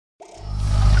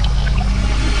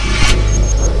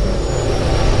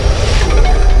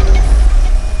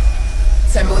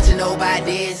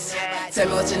about this. Tell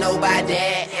me what you know about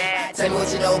that. Tell me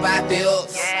what you know about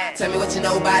bills. Tell me what you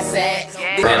know about sex.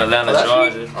 In Atlanta,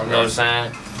 Georgia, you know what I'm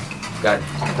saying? Got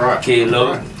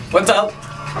KiddLuke. What's up?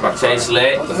 Chase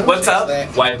Lett. What's up?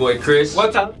 White boy Chris.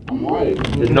 What's up?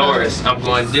 The Norris. I'm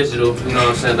going digital, you know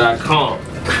what I'm saying, .com.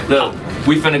 Look,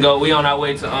 we finna go, we on our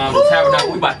way to the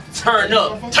Tabernacle. We about to turn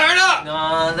up. Turn up! You know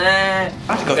what I'm saying?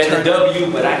 I have to go turn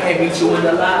W, but I can't meet you in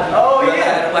the lobby. Oh yeah! I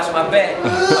gotta watch my back.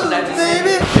 I'm not just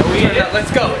baby. We in it.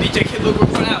 Let's go. DJ KiddLuke, we're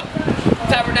going out.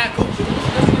 Tabernacle.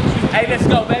 Hey, let's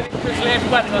go, baby. Chris Landry, we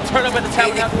about to go turn up at the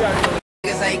Tabernacle.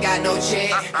 Niggas ain't got no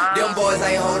check. Them boys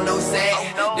ain't hold no set.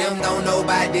 Them don't know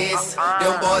about this.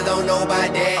 Them boys don't know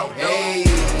about that. Hey,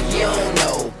 you don't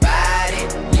know about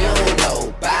it. You don't know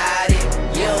about it.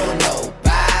 You don't know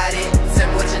about it. Tell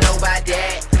me what you know about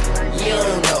that. You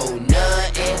don't know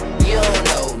nothing. You don't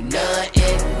know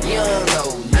nothing. You don't know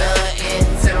nothing.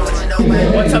 Tell me what you know about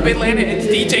that. What's up, Atlanta? It's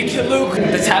DJ KiddLuke.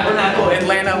 The Tabernacle,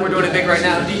 Atlanta. We're doing it big right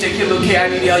now. DJ KiddLuke,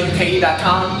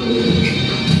 kiddluke.com.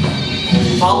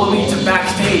 Follow me to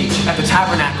backstage at the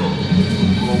Tabernacle.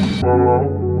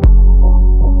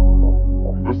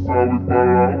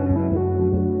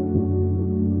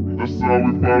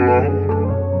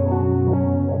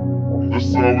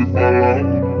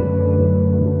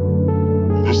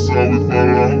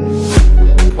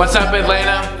 What's up,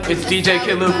 Atlanta? It's DJ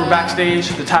KiddLuke. We're backstage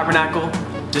at the Tabernacle.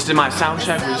 Just in my sound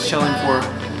check. We're just chilling before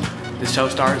the show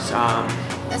starts.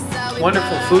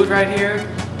 Wonderful food right here.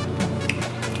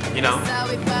 You know,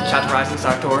 shout out to Rising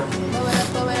Star Tour.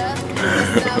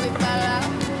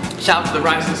 Shout out to the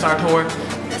Rising Star Tour.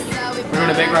 We're doing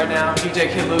it big right now. DJ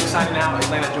KiddLuke signing out,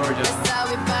 Atlanta, Georgia.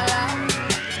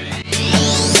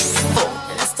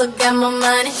 I still got my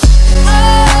money.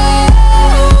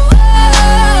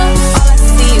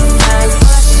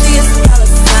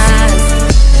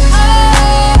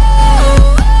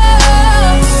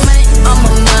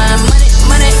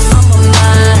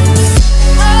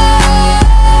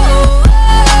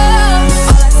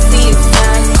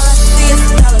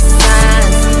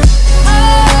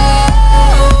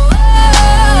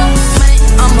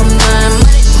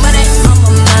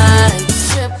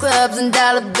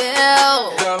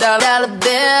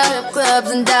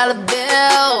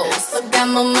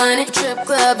 Trip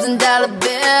clubs and dollar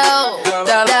bill.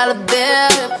 Dollar bill.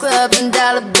 Trip clubs and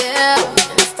dollar bill.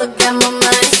 Still got my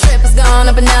money. Trip is gone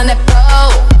up and down that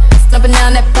pole. Up and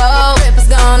down that pole. Trip is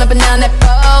gone up and down that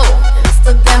pole.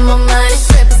 Still got my money.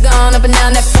 Trip is gone up and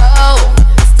down that pole.